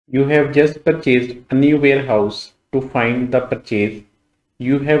You have just purchased a new warehouse. To fund the purchase,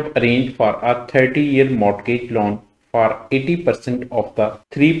 you have arranged for a 30-year mortgage loan for 80% of the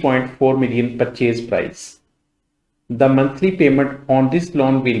 3.4 million purchase price. The monthly payment on this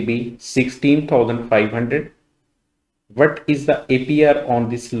loan will be 16,500. What is the APR on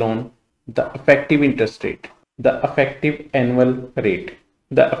this loan? The effective interest rate. The effective annual rate.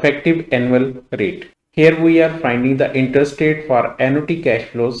 The effective annual rate. Here we are finding the interest rate for annuity cash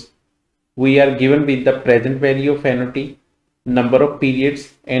flows. We are given with the present value of annuity, number of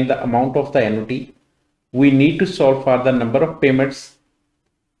periods, and the amount of the annuity. We need to solve for the number of payments.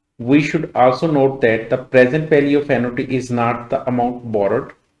 We should also note that the present value of annuity is not the amount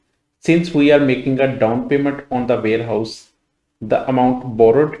borrowed. Since we are making a down payment on the warehouse, the amount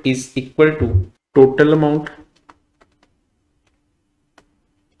borrowed is equal to total amount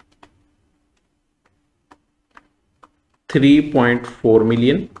 $3.4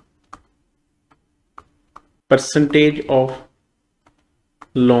 million, percentage of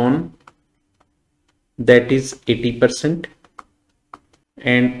loan that is 80%,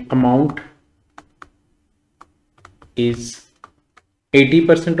 and amount is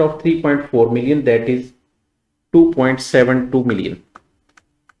 80% of 3.4 million, that is 2.72 million,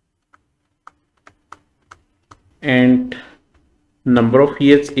 and number of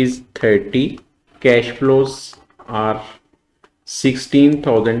years is 30. Cash flows are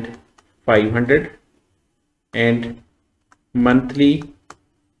 16,500 and monthly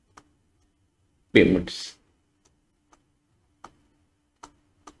payments.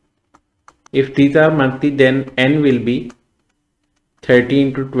 If these are monthly, then N will be 30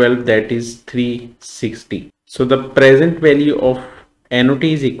 into 12, that is 360. So the present value of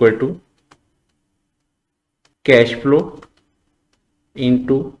annuity is equal to cash flow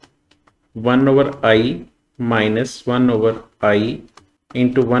into 1 over I minus 1 over I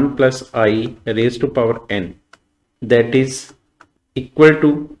into 1 plus I raised to power n, that is equal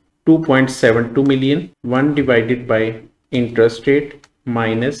to 2.72 million. 1 divided by interest rate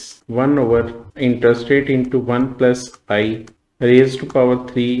minus 1 over interest rate into 1 plus I raised to power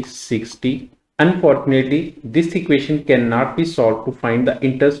 360. Unfortunately, this equation cannot be solved to find the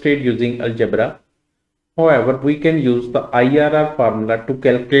interest rate using algebra. However, we can use the IRR formula to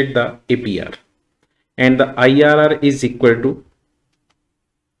calculate the APR, and the IRR is equal to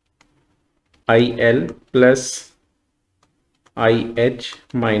IL plus IH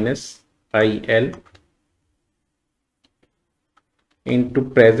minus IL into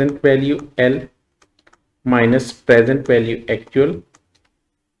present value L minus present value actual,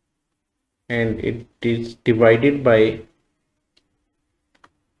 and it is divided by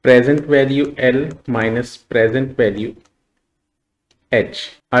present value L minus present value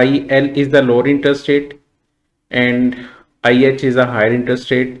H. IL is the lower interest rate and IH is a higher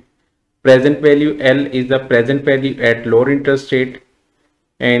interest rate. Present value L is the present value at lower interest rate,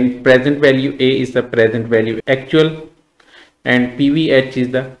 and present value A is the present value actual, and PVH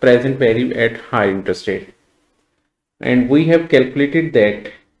is the present value at high interest rate. And we have calculated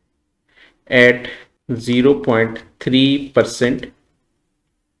that at 0.3%,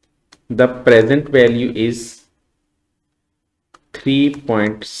 the present value is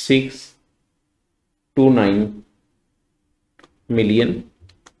 3.629 million,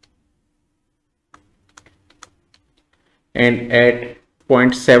 and at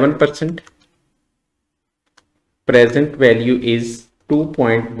 0.7%, present value is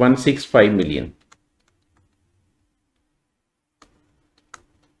 2.165 million.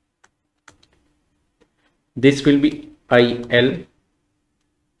 This will be IL,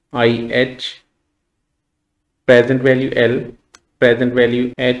 IH, present value L, present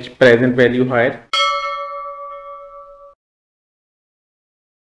value H, present value higher,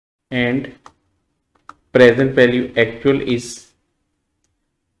 and present value actual is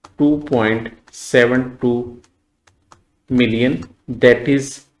 2.72 million, that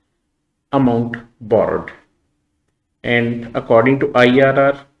is amount borrowed. And according to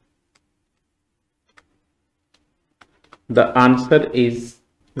IRR, the answer is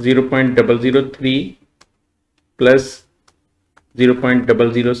 0.003 plus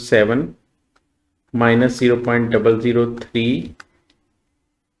 0.007 minus 0.003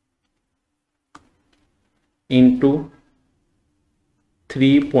 into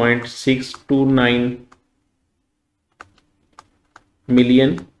 3.629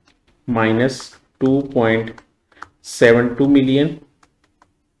 million minus 2.72 million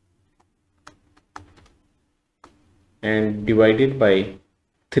and divided by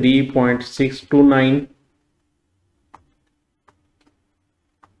 3.629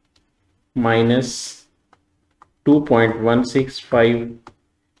 minus 2.165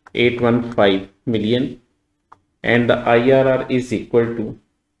 815 million, and the IRR is equal to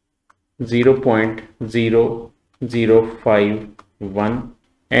 0.0051,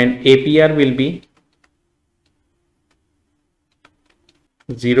 and APR will be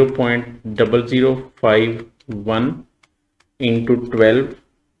 0.0051 into 12,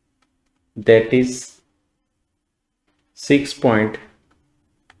 that is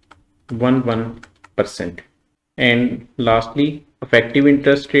 6.11%. And lastly, effective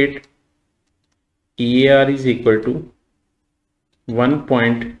interest rate EAR is equal to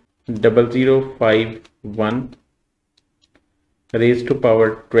 1.0051 raised to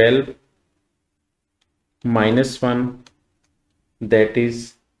power 12 minus 1, that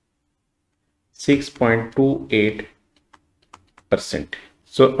is 6.28%.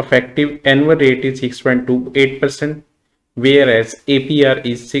 So effective annual rate is 6.28%, whereas APR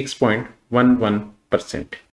is 6.11%.